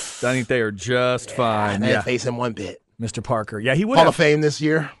think they are just fine. They face him one bit. Mr. Parker. Yeah, he would Hall have of Fame this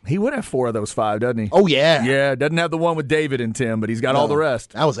year. He would have 4 of those 5, doesn't he? Oh, yeah. Yeah, doesn't have the one with David and Tim, but he's got all the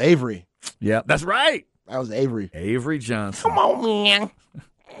rest. That was Avery. Yeah, that's right. That was Avery. Avery Johnson. Come on, man.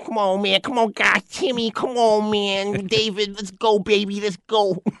 Come on, man. Come on, guys. Timmy, come on, man. David, let's go, baby. Let's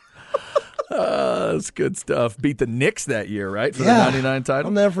go. That's good stuff. Beat the Knicks that year, right, for the 99 title?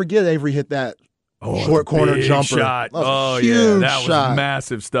 I'll never forget Avery hit that short corner big jumper. Shot. That was a yeah, huge that was shot.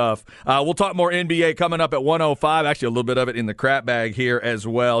 massive stuff. We'll talk more NBA coming up at 105. Actually, a little bit of it in the crap bag here as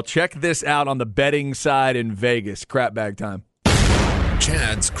well. Check this out on the betting side in Vegas. Crap bag time.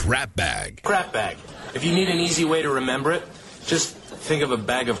 Chad's crap bag. Crap bag. If you need an easy way to remember it, just think of a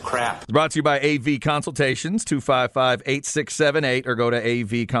bag of crap. It's brought to you by AV Consultations, 255-8678, or go to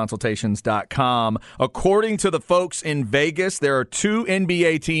avconsultations.com. According to the folks in Vegas, there are 2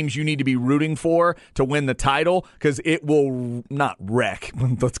 NBA teams you need to be rooting for to win the title, because it will not wreck.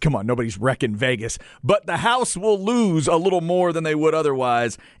 Come on, nobody's wrecking Vegas. But the house will lose a little more than they would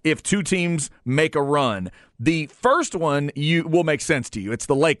otherwise if 2 teams make a run. The first one will make sense to you. It's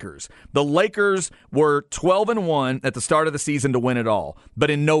the Lakers. The Lakers were 12-1 at the start of the season to win it all.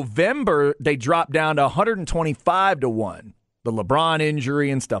 But in November, they dropped down to 125-1. The LeBron injury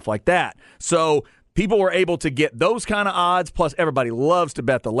and stuff like that. So people were able to get those kind of odds, plus everybody loves to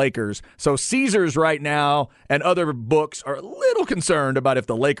bet the Lakers. So Caesars right now and other books are a little concerned about if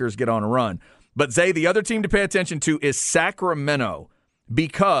the Lakers get on a run. But, Zay, the other team to pay attention to is Sacramento,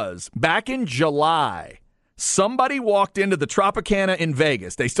 because back in July, somebody walked into the Tropicana in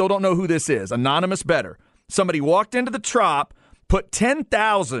Vegas. They still don't know who this is. Anonymous bettor. Somebody walked into the Trop, put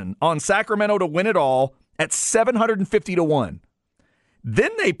 $10,000 on Sacramento to win it all at 750-1. Then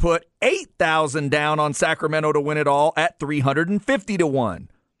they put $8,000 down on Sacramento to win it all at 350-1.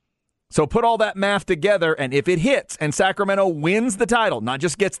 So put all that math together, and if it hits and Sacramento wins the title, not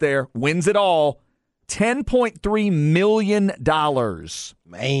just gets there, wins it all, $10.3 million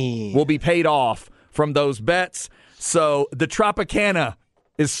will be paid off from those bets. So the Tropicana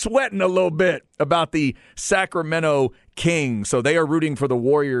is sweating a little bit about the Sacramento Kings. So they are rooting for the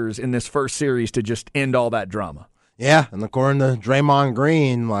Warriors in this first series to just end all that drama. Yeah, and according to Draymond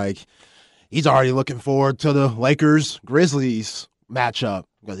Green, he's already looking forward to the Lakers-Grizzlies matchup,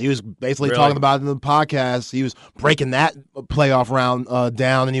 because he was basically talking about it in the podcast. He was breaking that playoff round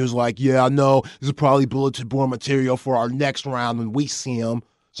down, and he was like, yeah, I know this is probably bulletin board material for our next round when we see him.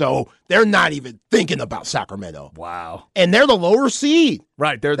 So they're not even thinking about Sacramento. Wow. And they're the lower seed.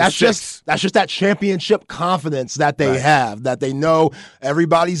 Right. They're the that's six. That's just that championship confidence that they have, that they know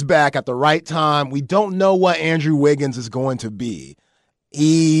everybody's back at the right time. We don't know what Andrew Wiggins is going to be.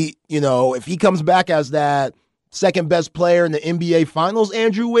 If he comes back as that second best player in the NBA Finals,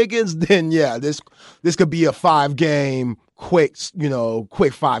 Andrew Wiggins, then yeah, this could be a 5-game quick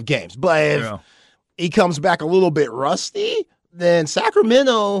 5 games. But if he comes back a little bit rusty, then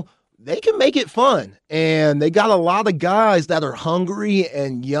Sacramento, they can make it fun. And they got a lot of guys that are hungry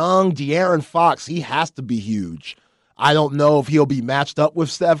and young. De'Aaron Fox, he has to be huge. I don't know if he'll be matched up with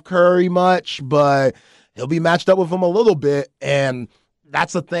Steph Curry much, but he'll be matched up with him a little bit. And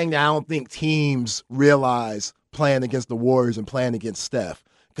that's the thing that I don't think teams realize playing against the Warriors and playing against Steph.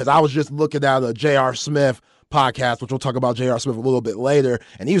 Because I was just looking at a J.R. Smith podcast, which we'll talk about J.R. Smith a little bit later,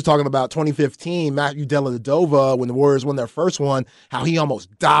 and he was talking about 2015, Matthew Dellavedova, when the Warriors won their first one, how he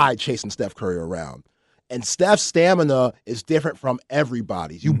almost died chasing Steph Curry around. And Steph's stamina is different from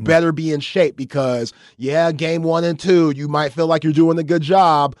everybody's. You better be in shape, because, game 1 and 2, you might feel like you're doing a good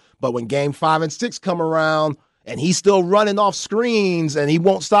job, but when game 5 and 6 come around, and he's still running off screens, and he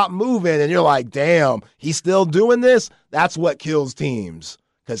won't stop moving, and you're like, damn, he's still doing this? That's what kills teams.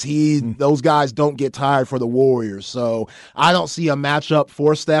 Because those guys don't get tired for the Warriors. So I don't see a matchup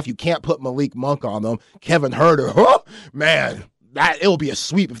for Steph. You can't put Malik Monk on them. Kevin Huerter, man, it'll be a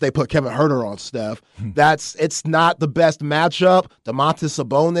sweep if they put Kevin Huerter on Steph. It's not the best matchup. Domantas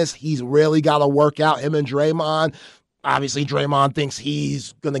Sabonis, he's really got to work out, him and Draymond. Obviously, Draymond thinks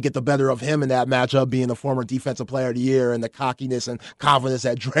he's going to get the better of him in that matchup, being the former Defensive Player of the Year and the cockiness and confidence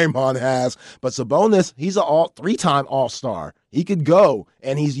that Draymond has. But Sabonis, he's a 3-time All-Star. He could go,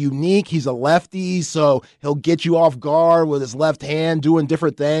 and he's unique. He's a lefty, so he'll get you off guard with his left hand doing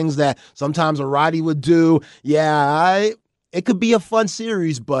different things that sometimes a righty would do. It could be a fun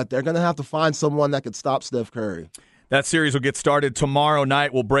series, but they're going to have to find someone that could stop Steph Curry. That series will get started tomorrow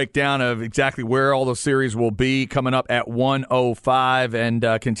night. We'll break down of exactly where all the series will be coming up at 1:05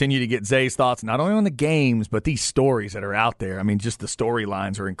 and continue to get Zay's thoughts, not only on the games, but these stories that are out there. I mean, just the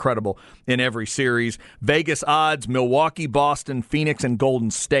storylines are incredible in every series. Vegas odds, Milwaukee, Boston, Phoenix, and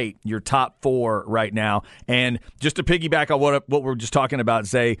Golden State, your top 4 right now. And just to piggyback on what we're just talking about,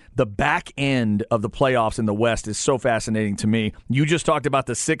 Zay, the back end of the playoffs in the West is so fascinating to me. You just talked about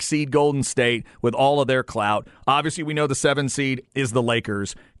the 6-seed Golden State with all of their clout. Obviously, we know the 7 seed is the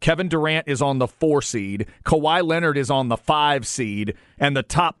Lakers. Kevin Durant is on the 4 seed. Kawhi Leonard is on the 5 seed. And the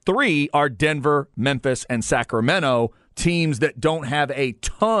top 3 are Denver, Memphis, and Sacramento, teams that don't have a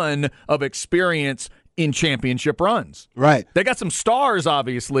ton of experience in championship runs. Right. They got some stars,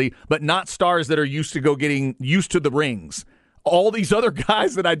 obviously, but not stars that are used to getting used to the rings. All these other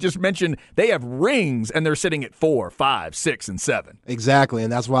guys that I just mentioned, they have rings, and they're sitting at 4, 5, 6, and 7. Exactly,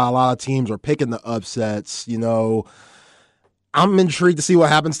 and that's why a lot of teams are picking the upsets. I'm intrigued to see what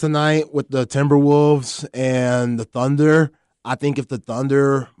happens tonight with the Timberwolves and the Thunder. I think if the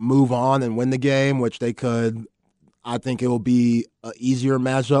Thunder move on and win the game, which they could, I think it will be an easier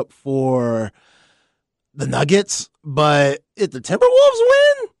matchup for the Nuggets. But if the Timberwolves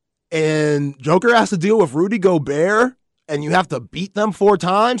win and Joker has to deal with Rudy Gobert, and you have to beat them 4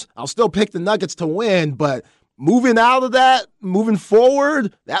 times, I'll still pick the Nuggets to win. But moving out of that, moving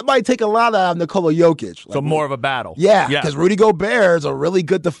forward, that might take a lot out of Nikola Jokic. So more of a battle. Yeah, because Rudy Gobert is a really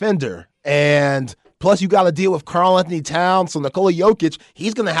good defender. And plus you got to deal with Karl Anthony Towns. So Nikola Jokic,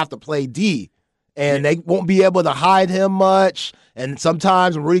 he's going to have to play D. And they won't be able to hide him much. And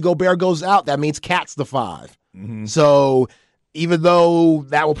sometimes when Rudy Gobert goes out, that means Cat's the 5. Mm-hmm. So even though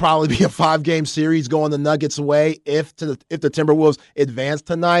that will probably be a 5-game series going the Nuggets' way, if the Timberwolves advance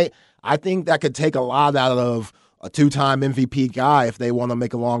tonight, I think that could take a lot out of a 2-time MVP guy if they want to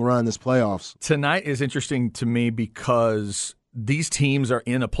make a long run in this playoffs. Tonight is interesting to me because these teams are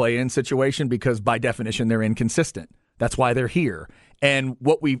in a play-in situation because by definition they're inconsistent. That's why they're here. And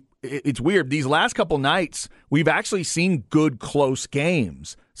it's weird. These last couple nights, we've actually seen good, close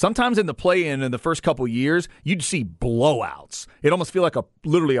games. Sometimes in the play-in in the first couple years, you'd see blowouts. It almost feel like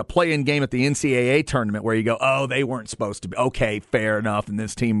literally a play-in game at the NCAA tournament where you go, oh, they weren't supposed to be. Okay, fair enough, and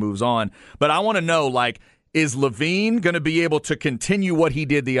this team moves on. But I want to know, is Levine going to be able to continue what he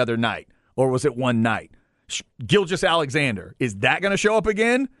did the other night? Or was it one night? Gilgeous-Alexander, is that going to show up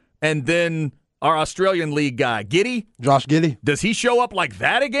again? And then our Australian League guy, Josh Giddey. Does he show up like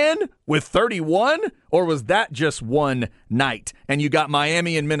that again with 31? Or was that just one night? And you got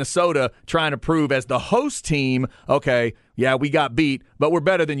Miami and Minnesota trying to prove as the host team, okay, yeah, we got beat, but we're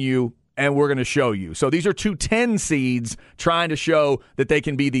better than you, and we're going to show you. So these are 2 10 seeds trying to show that they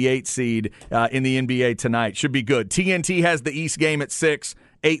can be the 8 seed in the NBA tonight. Should be good. TNT has the East game at 6,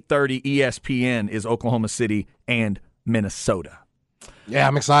 8:30 ESPN is Oklahoma City and Minnesota. Yeah,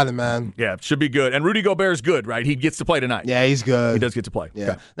 I'm excited, man. Yeah, should be good. And Rudy Gobert is good, right? He gets to play tonight. Yeah, he's good. He does get to play.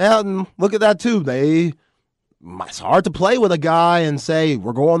 Yeah. Okay. Now, look at that, too. It's hard to play with a guy and say,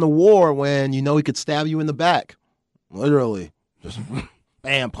 we're going to war when you know he could stab you in the back. Literally. Just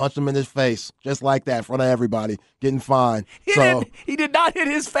bam, punch him in his face. Just like that in front of everybody. Getting fined. He did not hit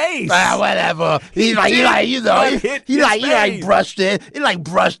his face. Whatever. He brushed it. He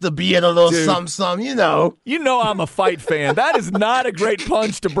brushed the beard a little something, you know. You know I'm a fight fan. That is not a great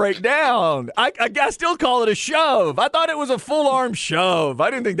punch to break down. I still call it a shove. I thought it was a full-arm shove. I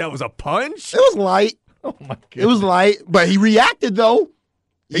didn't think that was a punch. It was light. Oh, my God. It was light, but he reacted, though.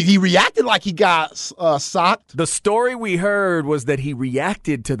 He reacted like he got socked. The story we heard was that he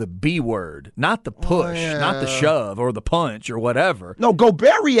reacted to the B word, not the push, not the shove or the punch or whatever. No,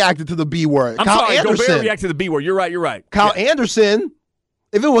 Gobert reacted to the B word. Gobert reacted to the B word. You're right. Kyle Anderson,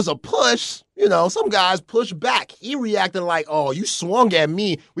 if it was a push, some guys push back. He reacted like, oh, you swung at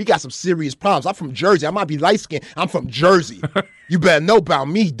me. We got some serious problems. I'm from Jersey. I might be light-skinned. I'm from Jersey. You better know about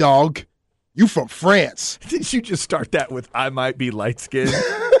me, dog. You from France. Did you just start that with, I might be light-skinned?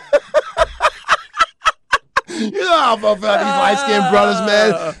 You know how I feel about these light-skinned brothers,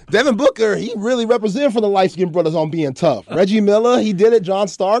 man. Devin Booker, he really represented for the light-skinned brothers on being tough. Reggie Miller, he did it. John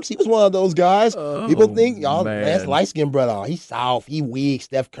Starks, he was one of those guys. People think, man, that's light-skinned brother. Oh, he's soft, he weak.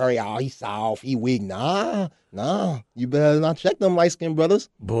 Steph Curry, oh, he's soft, he weak. Nah, you better not check them light-skinned brothers.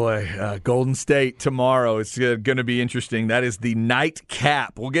 Boy, Golden State tomorrow. It's going to be interesting. That is the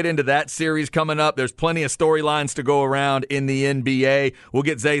nightcap. We'll get into that series coming up. There's plenty of storylines to go around in the NBA. We'll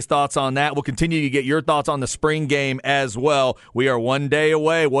get Zay's thoughts on that. We'll continue to get your thoughts on the spring game as well. We are one day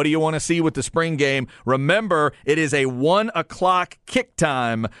away. What do you want to see with the spring game? Remember, it is a 1 o'clock kick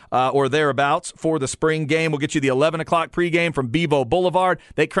time or thereabouts for the spring game. We'll get you the 11 o'clock pregame from Bevo Boulevard.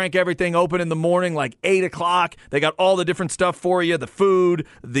 They crank everything open in the morning like 8 o'clock. o'clock. They got all the different stuff for you, the food,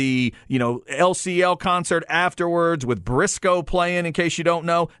 the LCL concert afterwards with Briscoe playing, in case you don't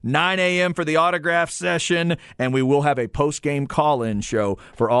know, 9 a.m. for the autograph session, and we will have a post-game call-in show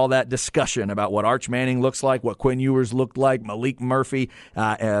for all that discussion about what Arch Manning looks like, what Quinn Ewers looked like, Malik Murphy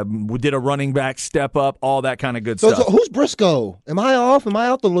did a running back step up, all that kind of good stuff. So who's Briscoe? Am I off? Am I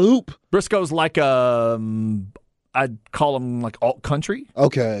out the loop? Briscoe's like I'd call him like alt country.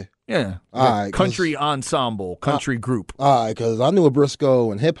 Okay. Yeah. All right. Country ensemble, country group. All right, because I knew a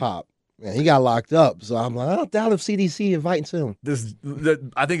Briscoe in hip-hop. And he got locked up, so I'm like, I don't doubt if CDC inviting him.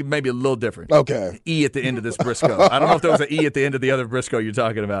 I think it may be a little different. Okay. E at the end of this Briscoe. I don't know if there was an E at the end of the other Briscoe you're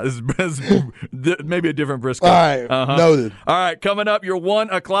talking about. This is maybe a different Briscoe. All right, noted. All right, coming up, your 1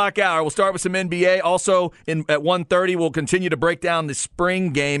 o'clock hour. We'll start with some NBA. Also, at 1:30, we'll continue to break down the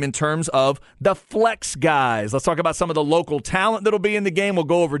spring game in terms of the flex guys. Let's talk about some of the local talent that'll be in the game. We'll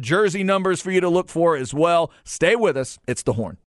go over jersey numbers for you to look for as well. Stay with us. It's The Horn.